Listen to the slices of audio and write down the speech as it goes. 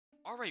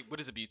Alright, what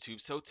is up YouTube?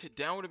 So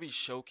today I'm going to be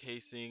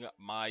showcasing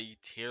my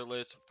tier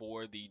list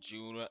for the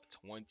June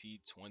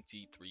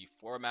 2023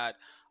 format.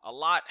 A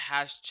lot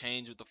has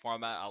changed with the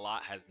format, a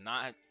lot has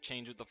not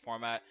changed with the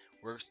format.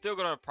 We're still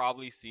going to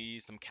probably see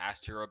some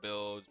KASHTIRA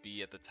builds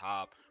be at the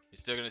top. We're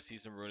still going to see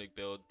some Runic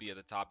builds be at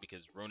the top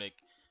because Runic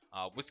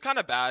was kind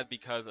of bad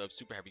because of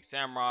super heavy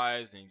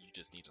samurais and you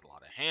just needed a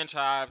lot of hand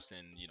traps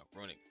and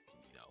Runic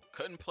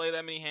couldn't play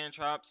that many hand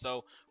traps.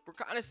 So we're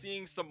kind of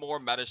seeing some more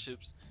meta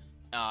ships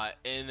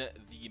in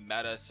the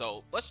meta.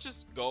 So let's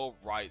just go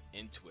right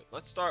into it.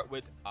 Let's start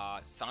with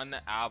Sun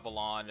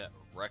Avalon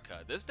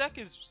Rekka. This deck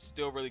is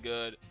still really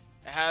good.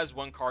 It has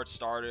one card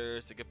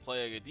starters. It can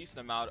play a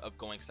decent amount of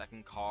going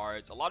second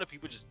cards. A lot of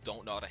people just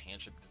don't know how to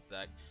hand shape the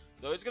deck.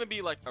 So it's going to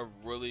be like a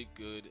really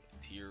good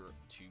tier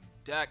 2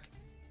 deck.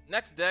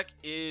 Next deck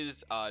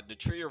is the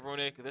Tree of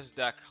Runic. This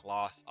deck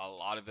lost a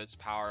lot of its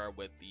power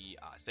with the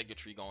Sacred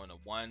Tree going to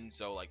 1.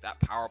 So like that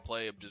power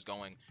play of just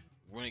going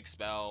Runic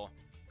Spell,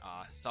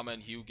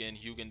 summon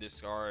Hugin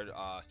discard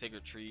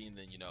Sacred Tree, and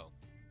then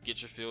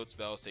get your field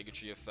spell, Sacred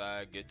Tree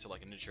effect, get to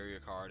like an interior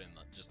card, and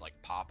just like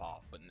pop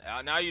off. But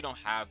now you don't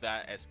have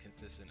that as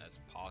consistent as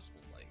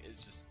possible. Like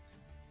it's just,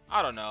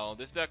 I don't know.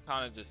 This deck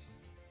kind of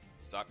just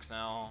sucks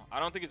now. I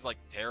don't think it's like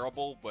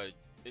terrible, but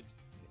it's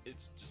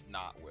just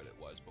not what it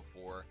was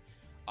before.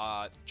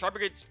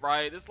 Tri-Brigade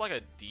Sprite, this is like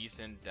a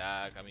decent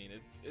deck. I mean,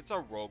 it's a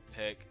rogue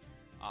pick.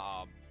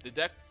 The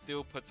deck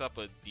still puts up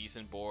a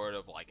decent board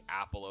of like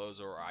Apollos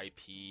or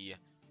IP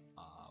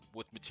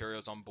with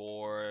materials on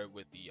board,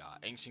 with the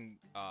Ancient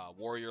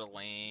Warrior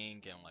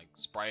Link and like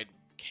Sprite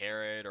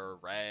Carrot or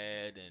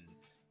Red, and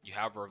you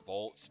have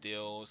Revolt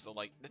still. So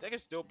like the deck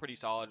is still pretty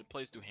solid. It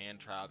plays through hand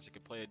traps. It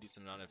can play a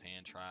decent amount of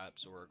hand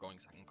traps or going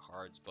second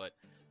cards, but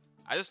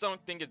I just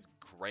don't think it's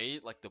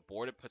great. Like the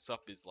board it puts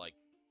up is like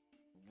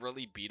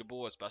really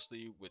beatable,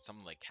 especially with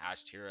something like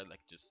KASHTIRA,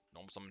 like just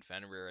normal summon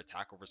Fenrir,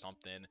 attack over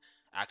something,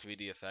 activate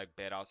the effect,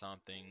 bait out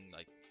something.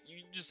 Like you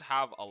just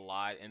have a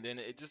lot, and then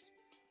it just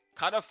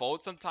kind of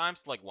folds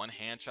sometimes to like one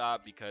hand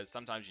trap because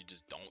sometimes you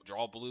just don't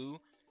draw blue,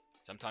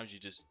 sometimes you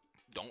just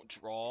don't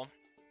draw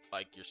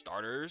like your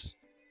starters,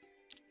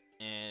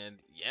 and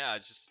yeah,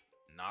 it's just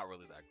not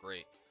really that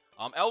great.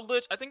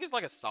 Eldritch, I think is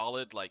like a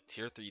solid like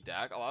tier 3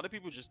 deck. A lot of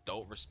people just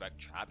don't respect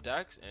trap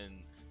decks, and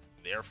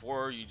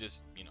therefore you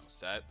just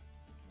set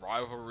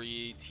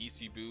Rivalry,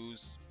 TC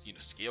Boost,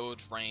 Scale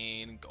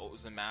Drain,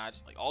 Goes and Match,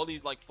 like all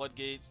these like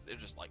floodgates, they're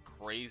just like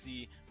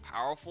crazy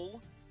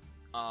powerful.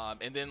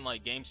 And then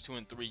like games 2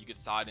 and 3, you could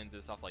side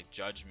into stuff like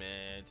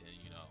Judgment,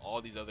 and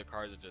all these other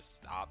cards that just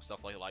stop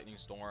stuff like Lightning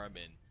Storm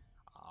and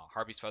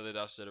Harpy's Feather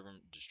Duster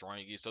from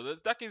destroying you. So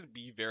this deck could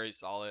be very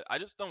solid. I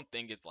just don't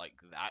think it's like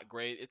that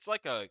great. It's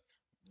like a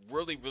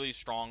really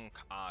strong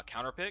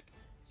counter pick.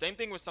 Same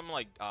thing with something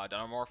like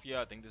Dynamorphia.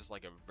 I think this is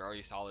like a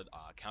very solid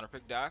counter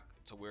pick deck,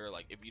 to where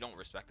like if you don't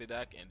respect the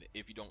deck and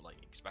if you don't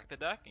like expect the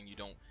deck and you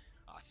don't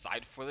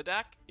side for the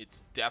deck,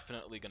 it's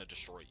definitely gonna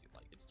destroy you.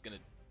 Like it's gonna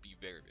be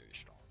very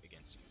strong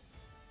against you.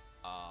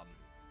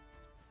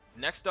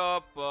 Next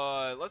up,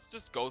 let's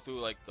just go through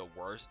like the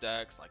worst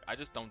decks. Like I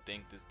just don't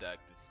think this deck,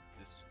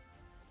 this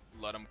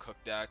Let 'em Cook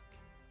deck,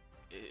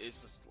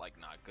 it's just like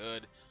not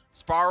good.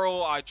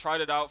 Spiral, I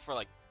tried it out for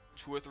like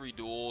 2 or 3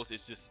 duels.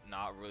 It's just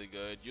not really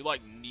good. You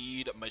like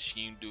need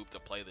machine dupe to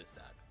play this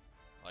deck.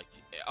 Like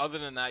other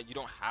than that, you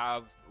don't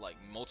have like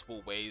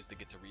multiple ways to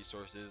get to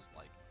resources.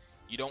 Like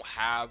you don't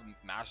have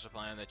master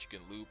plan that you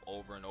can loop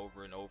over and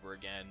over and over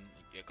again.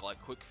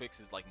 Like quick fix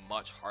is like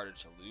much harder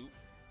to loop.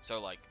 So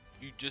like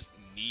you just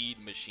need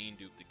machine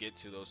dupe to get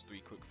to those 3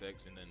 quick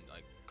fix and then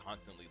like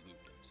constantly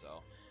loop them. So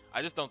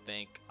I just don't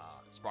think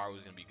Spiral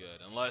is gonna be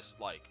good unless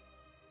like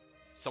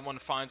someone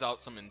finds out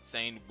some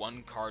insane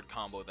 1-card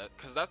combo that,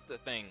 because that's the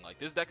thing, like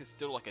this deck is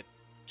still like a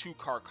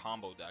 2-card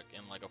combo deck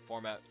in like a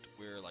format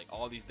where like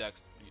all these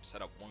decks you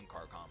set up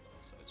 1-card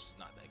combos, so it's just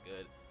not that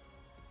good.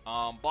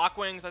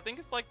 Blockwings, I think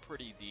it's like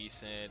pretty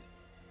decent.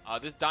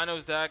 This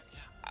Dinos deck,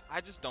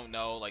 I just don't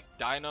know. Like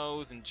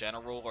Dinos in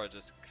general are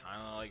just kind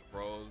of like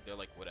rogue. They're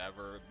like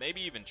whatever.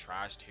 Maybe even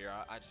trashed here.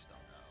 I just don't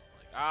know.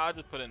 Like I'll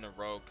just put it in a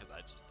rogue because I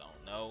just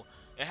don't know.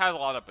 It has a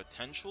lot of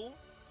potential,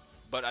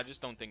 but I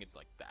just don't think it's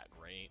like that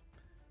great.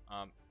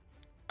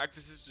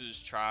 Exorcist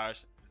is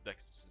trash. This deck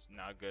is just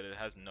not good. It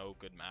has no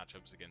good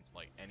matchups against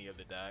like any of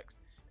the decks.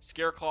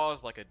 Scareclaw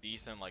is like a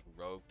decent like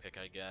rogue pick,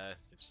 I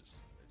guess.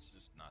 It's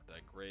just not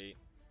that great.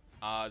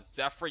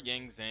 Zephyr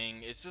Yang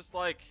Zing, it's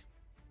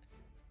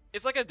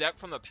like a deck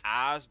from the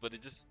past, but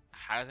it just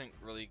hasn't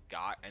really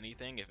got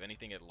anything. If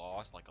anything, it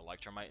lost like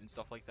Electromite and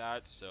stuff like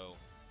that. So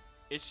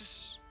it's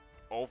just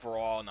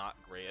overall not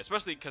great,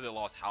 especially because it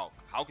lost Hulk.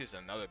 Hulk is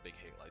another big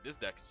hit. Like this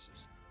deck is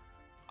just,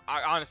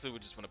 I honestly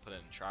would just want to put it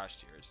in trash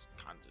tier. It's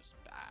kind of just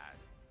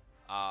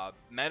bad.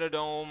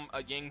 Metadome,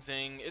 Yang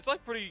Zing, it's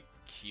like pretty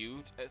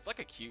cute. It's like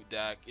a cute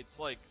deck. It's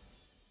like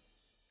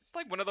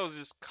one of those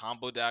just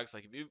combo decks.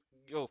 Like if you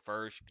go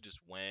first, you can just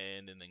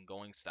win, and then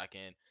going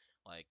second,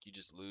 like you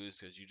just lose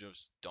because you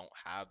just don't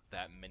have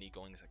that many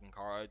going second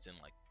cards, and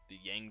like the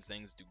Yang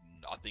Zings do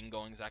nothing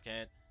going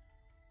second.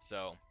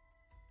 So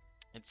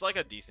It's like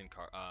a decent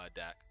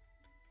deck.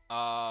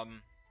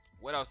 Um,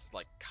 what else is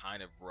like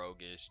kind of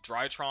roguish?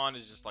 Drytron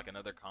is just like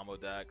another combo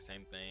deck,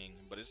 same thing,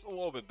 but it's a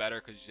little bit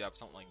better because you have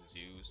something like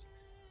Zeus.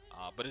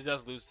 But it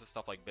does lose to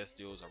stuff like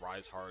Bestials,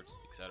 Arise Hearts,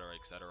 etc.,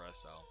 etc.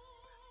 So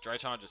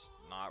Drytron just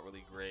not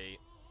really great.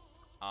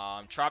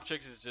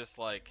 Traptrix is just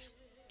like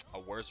a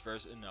worse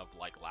version of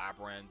like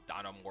Labyrinth,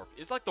 Dynamorph.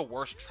 It's like the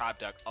worst trap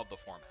deck of the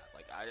format.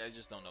 Like I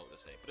just don't know what to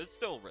say, but it's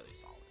still really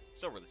solid. It's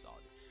still really solid.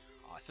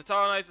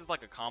 Satellite is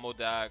like a combo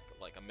deck,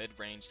 like a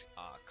mid-range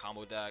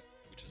combo deck,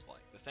 which is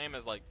like the same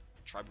as like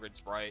Tribrid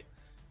Sprite.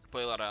 You can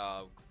play a lot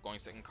of going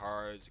second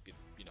cards. You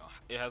could,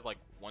 it has like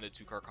 1 to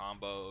 2 card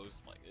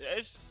combos. Like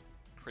it's just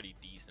pretty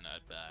decent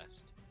at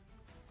best.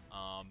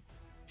 Um,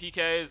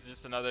 PK is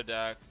just another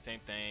deck, same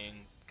thing.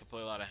 Can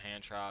play a lot of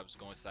hand traps,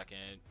 going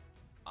second.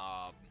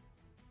 Um,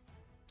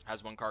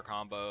 has 1 card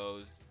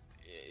combos.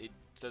 It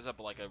sets up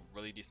like a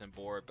really decent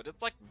board, but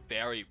it's like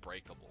very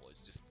breakable.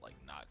 It's just like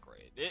not great.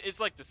 It's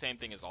like the same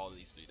thing as all of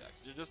these 3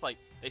 decks. They're just like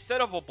they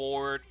set up a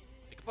board.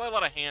 They can play a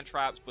lot of hand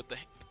traps, but the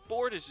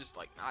board is just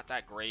like not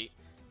that great.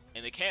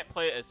 And they can't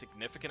play a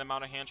significant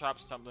amount of hand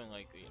traps, something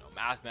like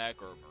Math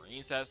Mech or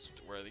Marine Cest,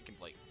 where they can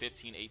play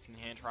 15, 18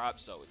 hand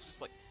traps. So it's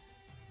just like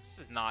this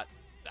is not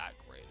that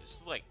great. It's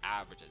just like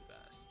average at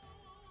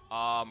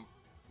best.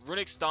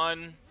 Runic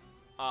Stun,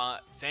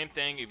 same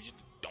thing. If you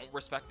don't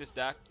respect this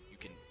deck, you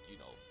can,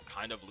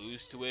 kind of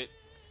lose to it,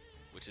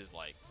 which is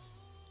like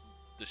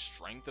the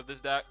strength of this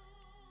deck.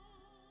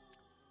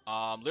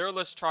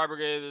 Lyralist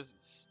Tri-Brigade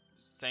is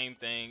same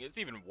thing. It's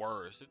even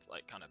worse. It's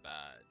like kind of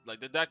bad.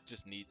 Like the deck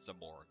just needs some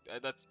more.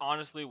 That's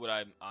honestly what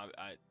I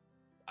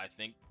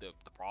think the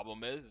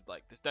problem is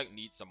like this deck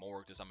needs some more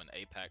work to summon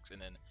Apex and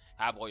then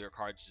have all your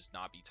cards just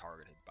not be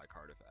targeted by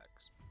card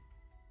effects.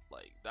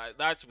 Like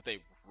that's what they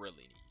really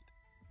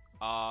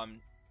need.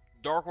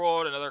 Dark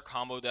World, another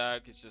combo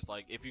deck. It's just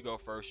like if you go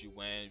first, you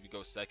win. If you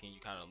go second, you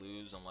kind of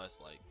lose unless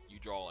like you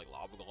draw like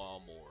Lava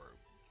Golem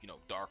or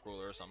Dark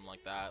Ruler or something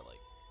like that. Like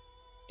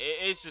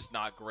it's just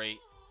not great.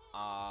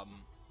 Um,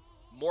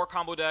 More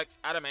combo decks.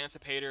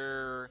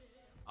 Adamancipator,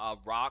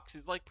 Rocks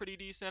is like pretty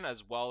decent,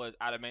 as well as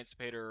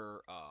Adamancipator.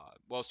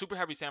 Well, Super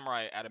Heavy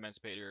Samurai,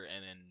 Adamancipator,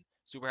 and then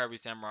Super Heavy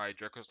Samurai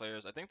Draco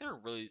Slayers. I think they're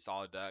really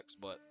solid decks,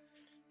 but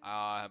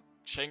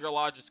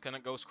Shangri-La just kind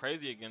of goes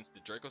crazy against the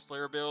Draco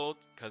Slayer build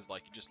because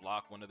like you just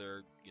lock one of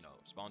their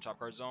Spell and Chop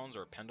card zones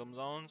or Pendulum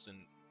zones and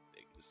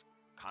they just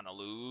kind of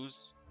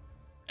lose.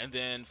 And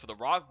then for the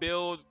Rock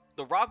build,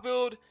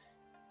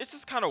 it's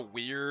just kind of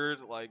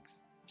weird. Like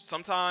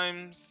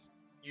sometimes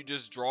you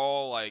just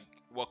draw like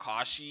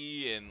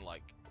Wakashi and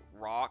like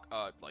rock,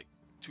 like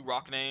 2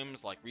 rock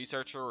names like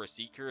Researcher or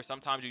Seeker.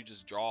 Sometimes you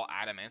just draw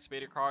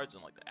Adamancipator cards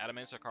and like the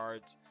Adamancipator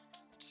cards,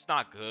 it's just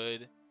not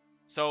good.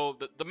 So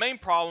the main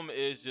problem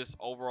is just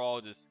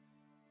overall just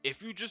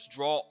if you just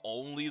draw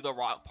only the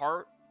rock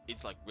part,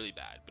 it's like really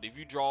bad. But if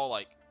you draw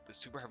like the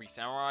Super Heavy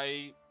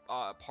Samurai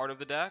part of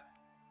the deck,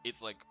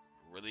 it's like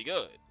really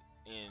good.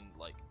 And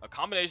like a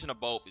combination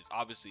of both is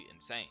obviously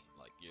insane.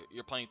 Like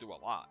you're playing through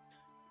a lot,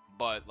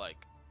 but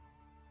like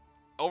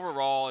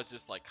overall it's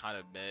just like kind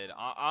of mid.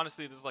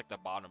 Honestly, this is like the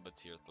bottom of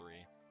tier 3.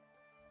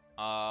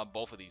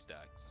 Both of these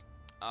decks.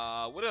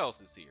 What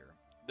else is here?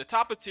 The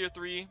top of tier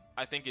 3,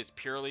 I think, is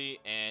Purely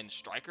and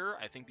Striker.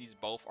 I think these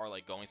both are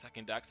like going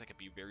second decks that could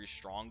be very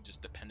strong,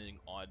 just depending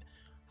on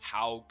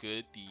how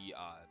good the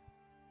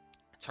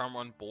turn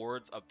 1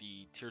 boards of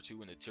the tier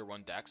 2 and the tier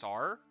 1 decks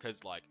are.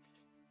 Because like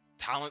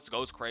Talents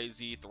goes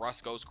crazy,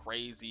 Thrust goes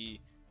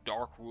crazy,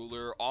 Dark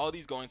Ruler, all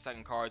these going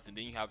second cards, and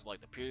then you have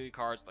like the Purely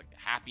cards, like the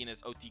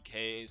Happiness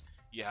OTKs.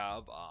 You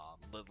have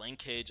the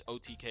Linkage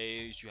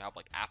OTKs. You have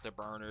like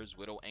Afterburners,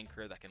 Widow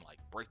Anchor that can like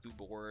break through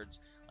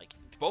boards. Like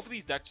both of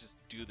these decks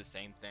just do the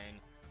same thing,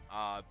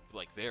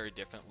 like very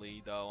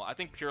differently though. I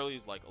think Purely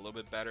is like a little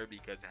bit better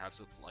because it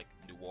has like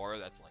Noir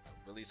that's like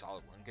a really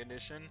solid win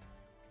condition.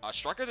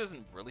 Striker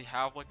doesn't really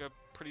have like a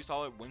pretty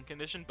solid win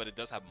condition, but it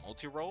does have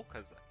multi-roll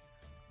because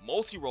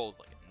multi-roll is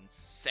like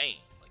insane.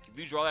 Like if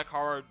you draw that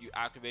card, you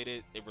activate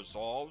it, it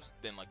resolves,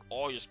 then like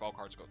all your spell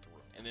cards go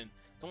through, and then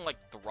someone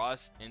like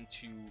thrust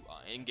into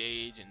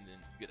engage, and then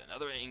you get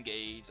another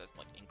engage that's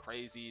like in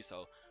crazy.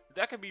 So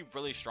that could be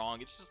really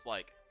strong. It's just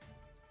like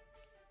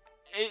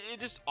it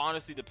just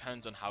honestly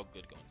depends on how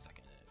good going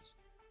second is.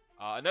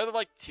 Another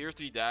like tier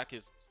 3 deck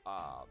is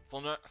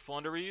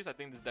Flunderies. I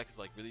think this deck is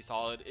like really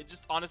solid. It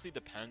just honestly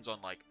depends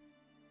on like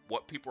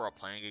what people are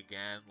playing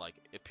again. Like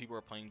if people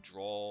are playing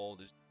Droll,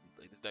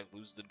 this deck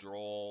loses the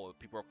Droll. If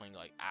people are playing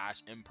like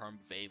Ash, Imperm,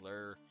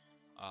 Veiler,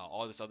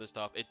 all this other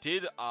stuff. It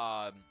did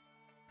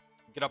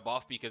get a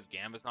buff because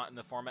Gambit's not in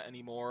the format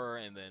anymore,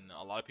 and then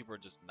a lot of people are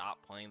just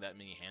not playing that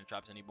many hand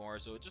traps anymore.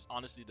 So it just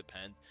honestly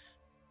depends.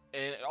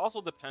 And it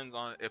also depends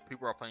on if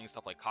people are playing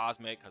stuff like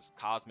Cosmic, because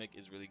Cosmic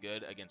is really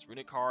good against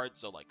Runic cards.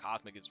 So like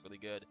Cosmic is really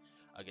good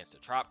against the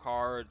trap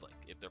cards. Like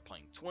if they're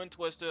playing Twin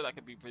Twister, that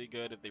could be pretty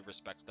good if they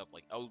respect stuff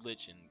like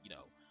Eldritch and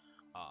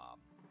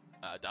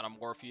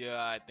Dynamorphia.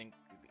 I think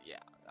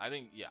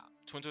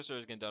Twin Twister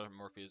against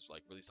Dynamorphia is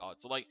like really solid.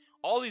 So like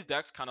all these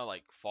decks kind of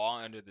like fall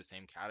under the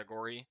same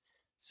category.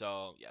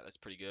 So yeah, that's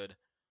pretty good.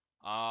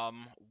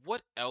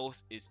 What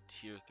else is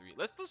tier 3?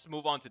 Let's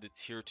move on to the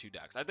tier 2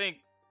 decks. I think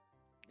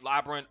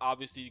Labyrinth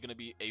obviously is going to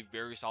be a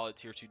very solid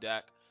tier 2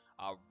 deck.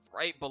 Uh,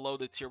 right below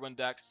the tier 1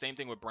 decks, same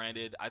thing with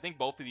Branded. I think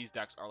both of these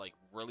decks are like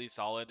really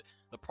solid.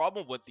 The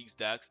problem with these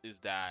decks is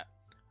that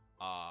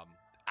um,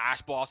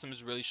 Ash Blossom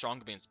is really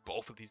strong against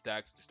both of these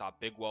decks to stop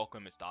Big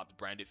Welcome. It stops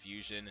Branded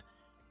Fusion.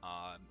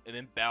 And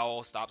then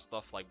Bell stops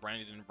stuff like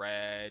Branded in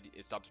Red.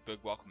 It stops Big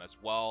Welcome as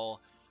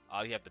well.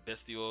 You have the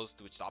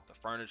Bestials, which stop the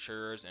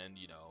Furnitures, and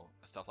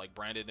stuff like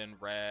Branded in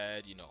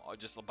Red.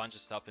 Just a bunch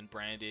of stuff in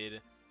Branded.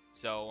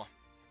 So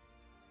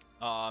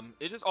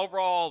it just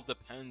overall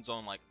depends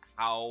on like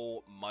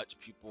how much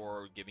people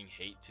are giving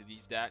hate to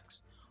these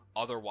decks.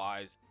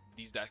 Otherwise,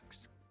 these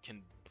decks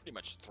can pretty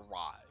much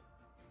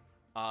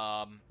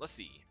thrive. Let's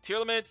see. Tier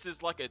limits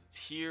is like a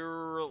tier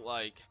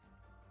like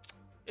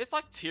it's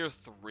like tier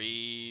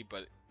 3,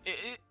 but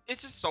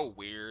it's just so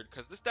weird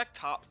because this deck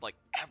tops like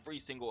every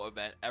single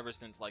event ever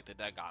since like the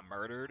deck got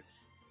murdered,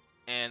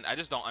 and I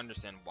just don't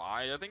understand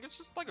why. I think it's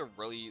just like a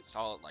really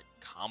solid like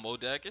combo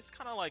deck. It's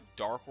kind of like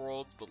Dark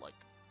Worlds, but like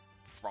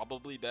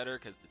probably better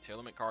because the tier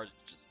limit cards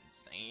are just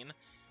insane.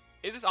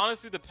 It just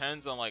honestly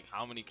depends on like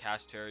how many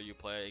KASHTIRA you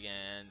play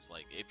against.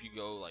 Like if you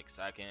go like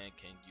second,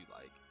 can you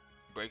like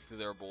break through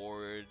their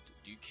board?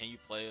 Can you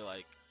play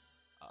like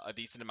a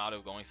decent amount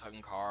of going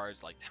second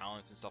cards like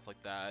talents and stuff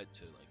like that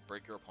to like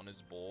break your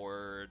opponent's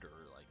board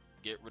or like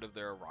get rid of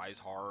their Rise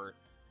Heart?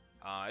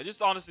 It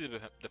just honestly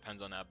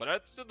depends on that, but I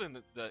still think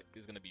that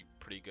is going to be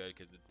pretty good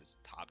because it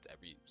just topped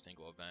every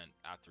single event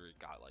after it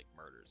got like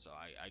murdered. So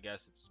I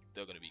guess it's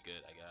still going to be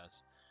good, I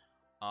guess.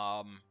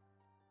 Um,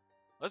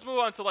 let's move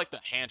on to like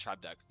the hand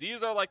trap decks.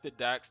 These are like the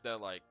decks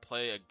that like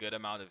play a good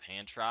amount of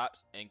hand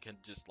traps and can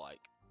just like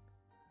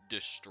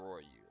destroy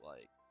you,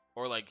 like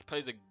or like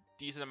plays a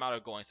decent amount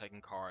of going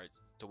second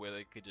cards to where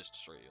they could just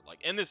destroy you.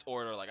 Like in this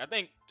order, like I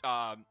think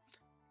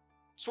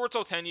Sword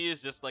Soul Tenyi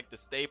is just like the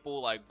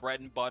staple, like bread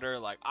and butter.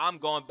 Like I'm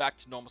going back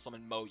to normal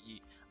summon Moe.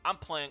 I'm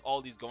playing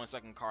all these going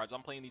second cards.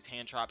 I'm playing these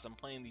hand traps. I'm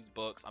playing these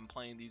books. I'm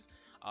playing these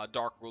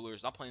dark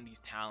rulers. I'm playing these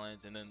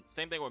talents. And then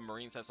same thing with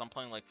Marine Sets. I'm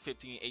playing like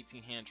 15,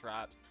 18 hand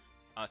traps.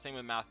 Same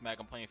with Math Mag.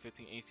 I'm playing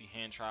 15, 18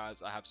 hand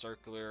traps. I have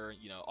circular.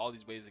 All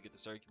these ways to get the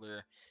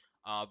circular.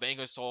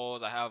 Vanquish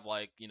Souls. I have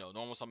like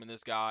normal summon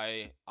this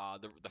guy,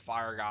 the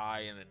fire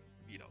guy, and then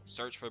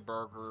search for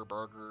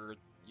Burger.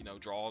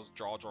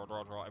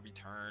 Draw every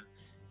turn,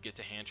 get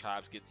to hand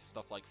traps, get to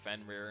stuff like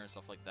Fenrir and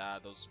stuff like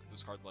that. Those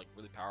cards are like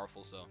really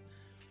powerful. So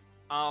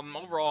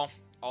overall,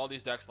 all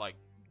these decks like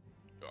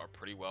are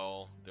pretty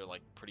well. They're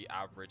like pretty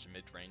average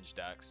mid-range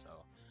decks. So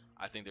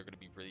I think they're gonna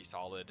be really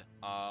solid.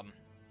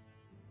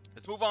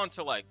 Let's move on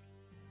to like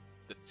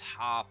the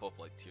top of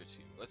like tier 2.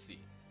 Let's see.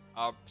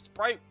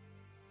 Sprite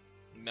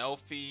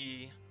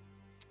Melfi.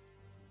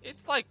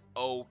 It's like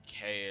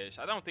okay-ish.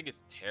 I don't think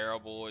it's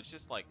terrible. It's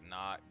just like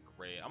not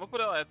great. I'm gonna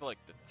put it at like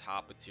the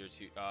top of tier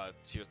 2,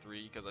 tier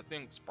 3 because I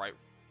think Sprite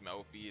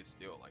Melfi is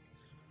still like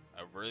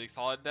a really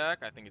solid deck.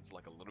 I think it's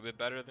like a little bit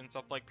better than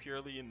stuff like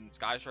Purely and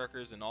Sky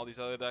Strikers and all these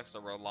other decks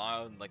that rely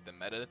on like the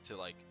meta to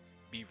like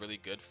be really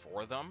good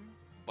for them.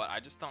 But I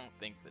just don't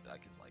think the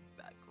deck is like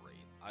that great.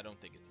 I don't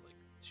think it's like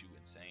too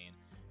insane.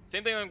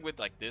 Same thing with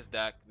like this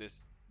deck,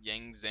 this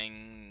Yang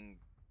Zheng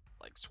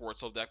like Sword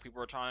Soul deck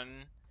people are trying.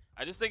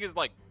 I just think it's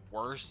like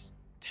worse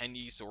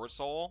Tenyi Sword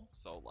Soul,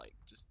 so like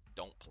just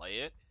don't play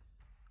it.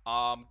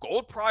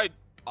 Gold Pride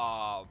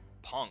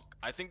Punk.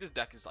 I think this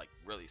deck is like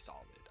really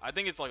solid. I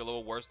think it's like a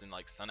little worse than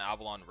like Sun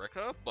Avalon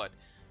Rika, but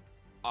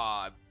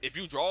if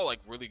you draw like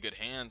really good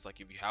hands,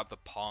 like if you have the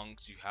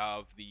punks, you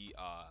have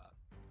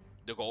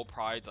the gold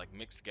prides like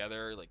mixed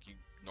together, like you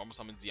normal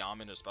summon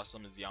Xiamen or special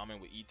summon Xiamen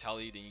with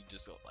E-Telly, then you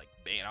just like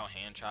bang out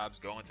hand traps,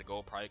 go into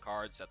gold pride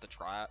cards, set the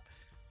trap,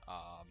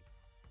 um,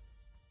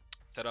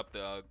 set up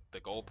the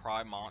gold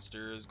pride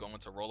monsters, go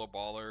into roller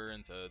baller,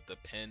 into the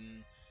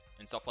pin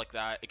and stuff like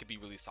that. It could be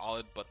really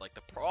solid, but like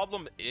the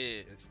problem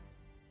is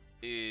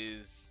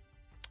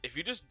if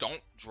you just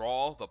don't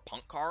draw the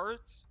punk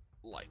cards,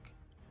 like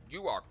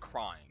you are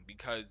crying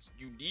because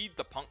you need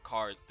the punk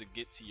cards to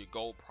get to your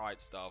gold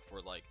pride stuff,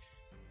 or like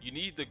you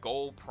need the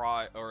gold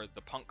pride or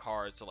the punk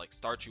cards to like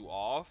start you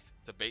off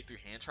to bait through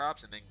hand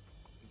traps, and then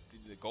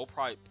the gold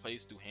pride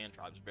plays through hand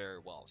traps very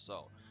well.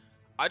 So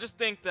I just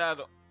think that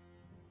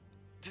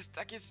this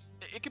deck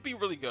it could be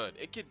really good.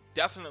 It could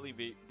definitely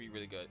be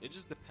really good. It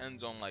just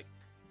depends on like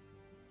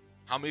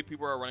how many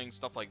people are running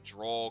stuff like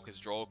Droll, because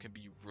Droll can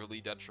be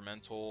really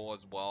detrimental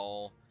as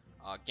well.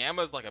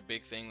 Gamma is like a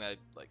big thing that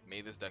like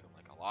made this deck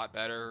like a lot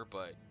better,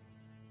 but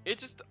it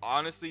just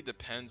honestly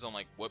depends on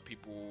like what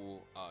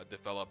people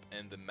develop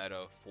in the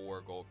meta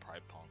for Gold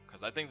Pride Punk.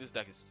 Because I think this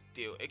deck is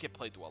still, it can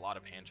play through a lot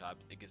of hand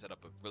traps. It can set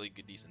up a really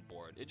good decent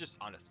board. It just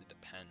honestly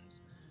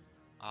depends.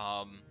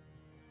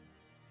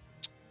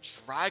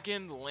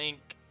 Dragon Link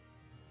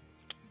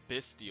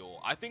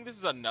Bestial. I think this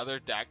is another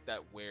deck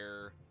that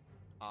where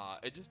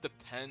it just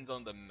depends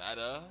on the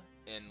meta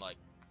and like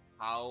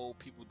how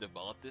people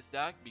develop this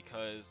deck,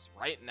 because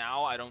right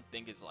now I don't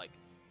think it's like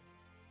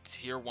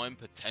tier 1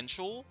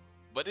 potential,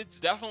 But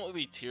it's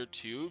definitely tier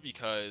 2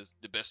 because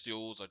the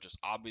bestials are just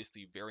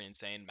obviously very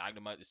insane.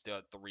 Magnemite is still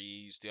at 3.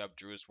 You still have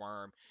Druid's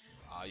Worm.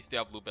 You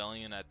still have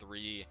Lubellion at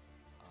 3.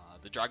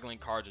 The Dragon Link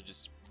cards are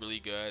just really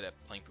good at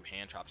playing through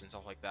hand traps and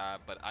stuff like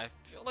that. But I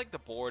feel like the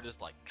board is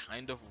like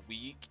kind of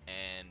weak.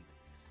 And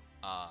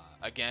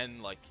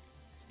again, like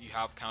you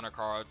have counter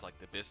cards like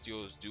the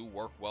bestials do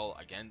work well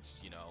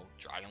against,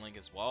 Dragon Link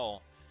as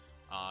well.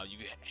 You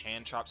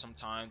hand trap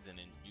sometimes and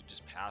then you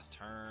just pass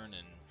turn,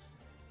 and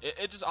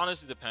it just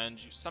honestly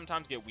depends. You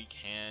sometimes get weak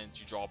hands.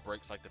 You draw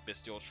breaks like the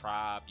Bestial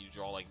Trap. You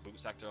draw like Boot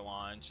Sector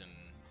Launch, and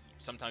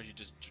sometimes you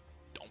just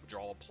don't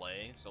draw a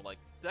play. So like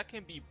that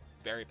can be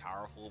very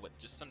powerful, but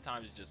just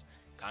sometimes it just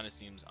kind of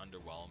seems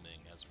underwhelming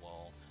as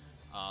well.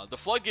 The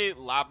Floodgate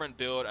Labyrinth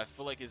build I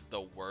feel like is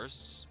the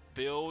worst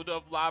build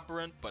of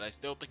Labyrinth, but I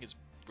still think it's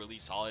really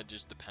solid.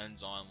 Just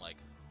depends on like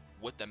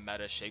what the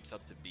meta shapes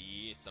up to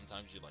be.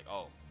 Sometimes you're like,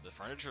 oh, the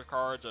furniture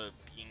cards are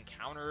being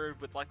countered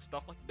with like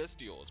stuff like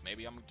bestials.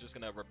 Maybe I'm just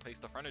gonna replace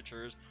the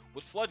furnitures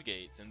with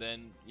floodgates, and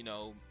then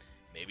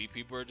maybe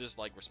people are just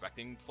like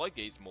respecting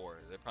floodgates more.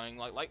 They're playing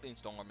like Lightning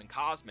Storm and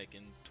Cosmic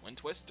and Twin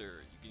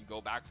Twister. You can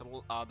go back to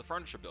the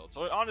furniture build.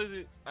 So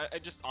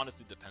it just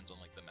honestly depends on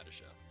like the meta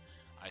shift,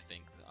 I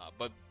think.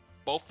 But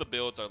both the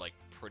builds are like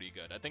pretty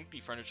good. I think the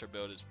furniture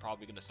build is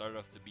probably going to start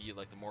off to be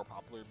like the more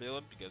popular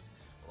build because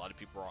a lot of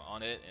people are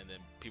on it, and then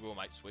people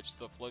might switch to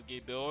the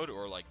Floodgate build,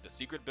 or like the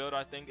secret build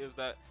I think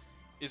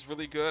is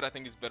really good. I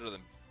think it's better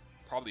than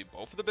probably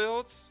both of the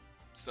builds.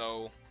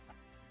 So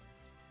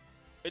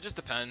it just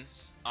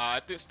depends.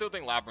 I still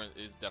think Labyrinth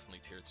is definitely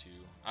tier 2.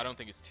 I don't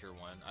think it's tier 1.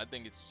 I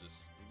think it's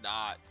just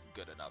not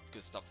good enough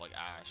because stuff like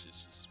Ash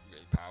is just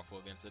really powerful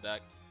against the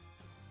deck.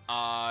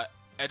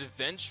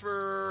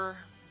 Adventurer,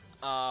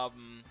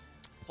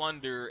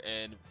 Plunder,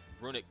 and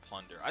Runic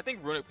Plunder. I think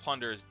Runic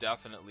Plunder is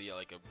definitely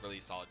like a really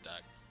solid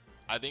deck.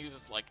 I think it's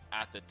just like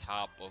at the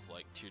top of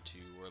like tier 2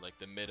 or like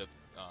the mid of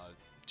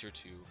tier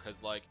 2,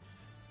 because like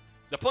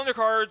the Plunder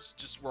cards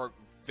just work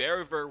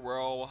very very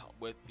well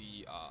with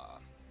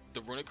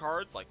the Runic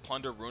cards. Like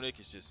Plunder Runic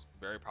is just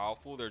very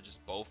powerful. They're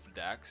just both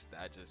decks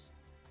that just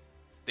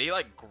they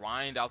like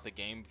grind out the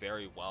game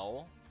very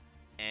well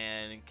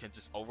and can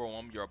just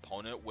overwhelm your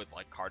opponent with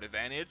like card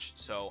advantage.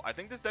 So I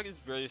think this deck is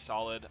really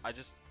solid. I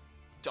just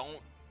don't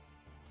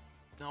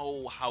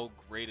know how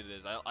great it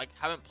is. I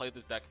haven't played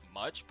this deck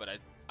much, but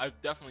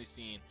I've definitely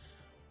seen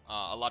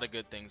a lot of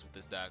good things with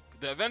this deck.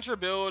 The Adventure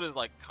build is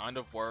like kind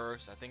of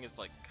worse. I think it's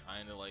like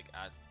kind of like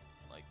at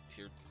like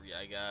tier 3,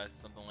 I guess,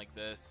 something like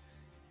this.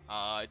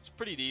 It's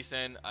pretty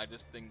decent. I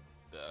just think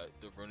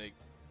the Runic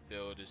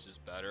build is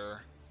just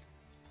better.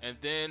 And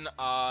then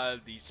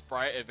the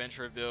Sprite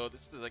Adventure build,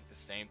 this is like the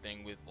same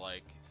thing with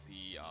like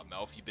the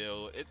Melfi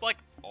build. It's like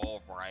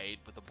alright,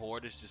 but the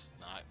board is just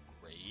not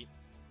great.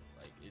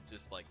 Like it's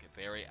just like a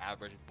very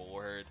average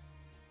board.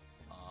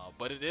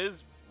 But it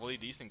is really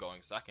decent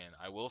going second.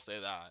 I will say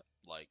that.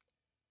 Like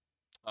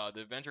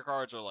the adventure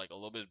cards are like a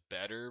little bit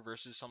better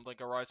versus something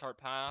like a Rise Heart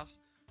Pass,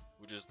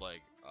 which is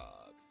like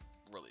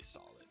really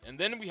solid. And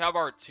then we have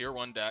our tier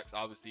 1 decks.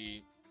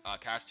 Obviously,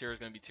 KASHTIRA is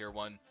going to be tier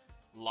 1.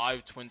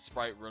 Live Twin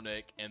Sprite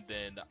Runic, and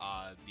then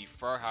the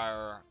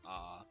Furhire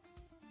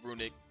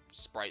Runic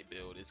Sprite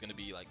build is going to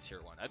be like tier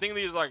 1. I think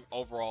these are like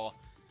overall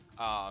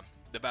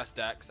the best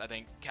decks. I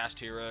think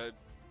KASHTIRA,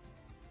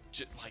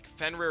 like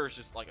Fenrir is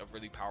just like a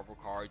really powerful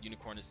card.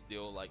 Unicorn is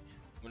still like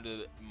one of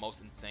the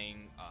most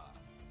insane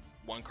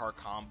one card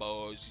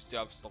combos. You still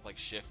have stuff like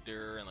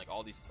Shifter and like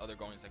all these other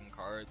going second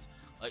cards.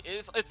 Like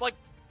it's like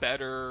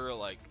better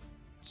like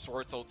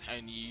Sword Soul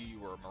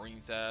Tenyi or Marine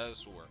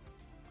Cess or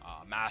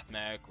Math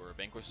Mech or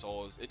Vanquish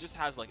Souls. It just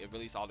has like a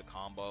really solid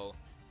combo.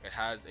 It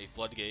has a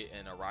Floodgate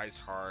and a Rise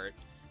Heart.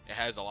 It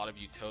has a lot of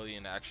utility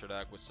in the extra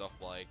deck with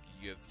stuff like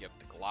you have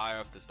the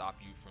Goliath to stop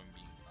you from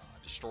being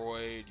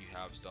destroyed. You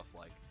have stuff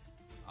like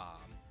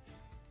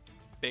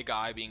Big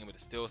Eye being able to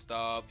steal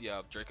stuff. You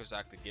have Draco's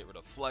Act to get rid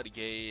of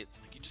Floodgates.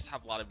 Like you just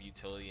have a lot of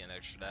utility in the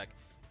extra deck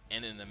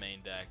and in the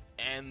main deck.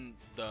 And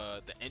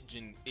the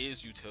engine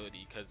is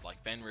utility because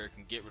like Fenrir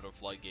can get rid of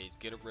Floodgates,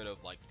 get rid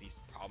of like these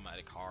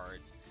problematic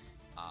cards.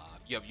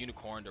 You have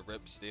Unicorn to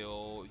rip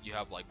still. You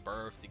have like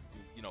Birth to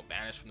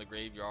banish from the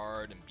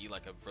graveyard and be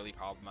like a really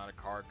problematic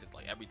card because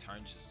like every turn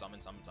you just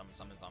summon.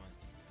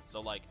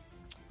 So like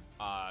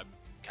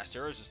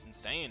KASHTIRA is just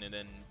insane. And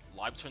then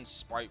Live Twin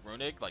Sprite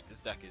Runic, like this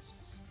deck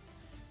is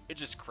it's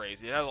just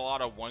crazy. It has a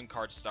lot of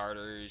 1-card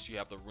starters. You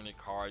have the Runic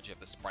cards, you have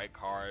the Sprite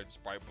cards.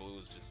 Sprite Blue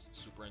is just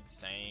super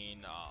insane.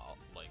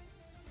 Like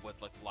with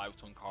like Live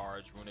Twin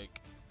cards, Runic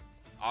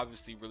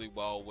obviously really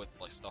well with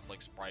like stuff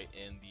like Sprite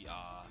and the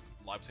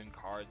Live Twin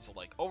cards. So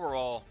like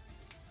overall,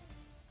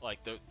 like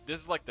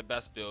this is like the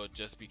best build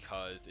just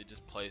because it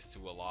just plays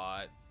to a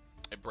lot.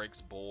 It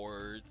breaks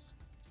boards.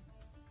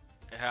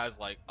 It has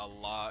like a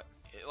lot.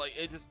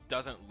 It just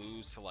doesn't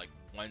lose to like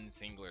one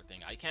singular thing.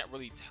 I can't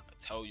really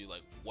tell you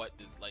like what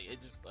this like.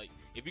 It just like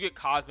if you get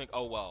Cosmic,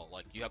 oh well,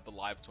 like you have the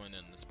Live Twin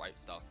and the Sprite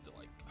stuff to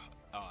like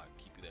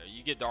keep you there.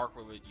 You get Dark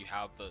Rivet, you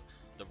have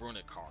the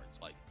Runic cards.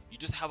 Like you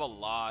just have a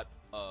lot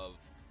of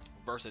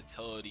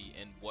versatility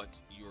in what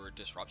your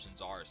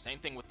disruptions are. Same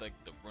thing with like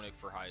the runic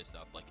for high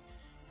stuff. Like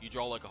you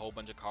draw like a whole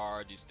bunch of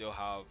cards, you still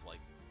have like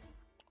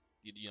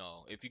you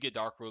know, if you get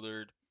dark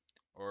rulered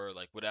or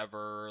like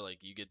whatever, like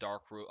you get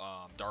dark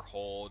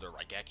hold or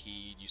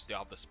Raigeki, you still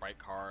have the sprite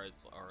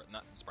cards, or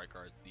not the sprite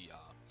cards,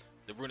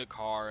 the runic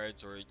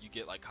cards, or you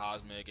get like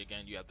cosmic,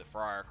 again you have the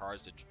fire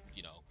cards to,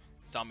 you know,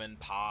 summon,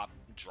 pop,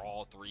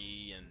 draw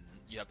 3, and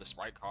you have the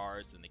sprite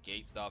cards and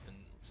negate stuff and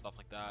stuff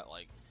like that.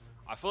 Like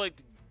I feel like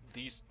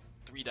these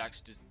 3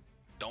 decks just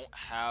don't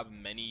have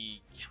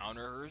many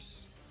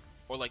counters,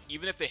 or like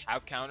even if they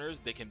have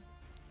counters, they can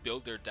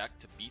build their deck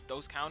to beat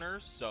those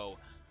counters. So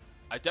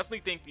I definitely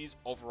think these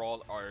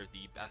overall are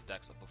the best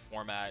decks of the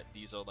format.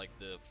 These are like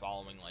the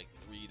following like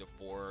 3 to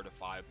 4 to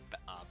 5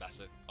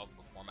 best of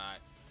the format,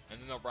 and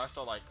then the rest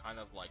are like kind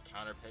of like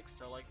counter picks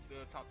to like the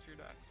top tier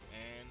decks,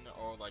 and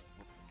or like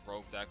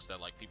rogue decks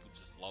that like people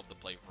just love to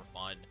play for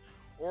fun,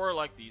 or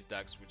like these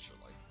decks which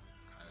are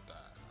like kind of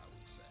bad, I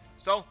would say.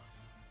 So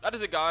that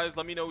is it, guys.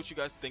 Let me know what you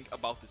guys think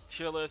about this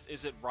tier list.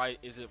 Is it right?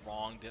 Is it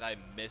wrong? Did I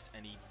miss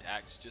any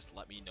decks? Just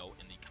let me know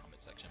in the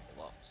comment section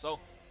below. So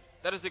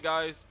that is it,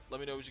 guys. Let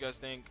me know what you guys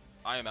think.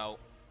 I am out.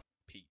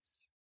 Peace.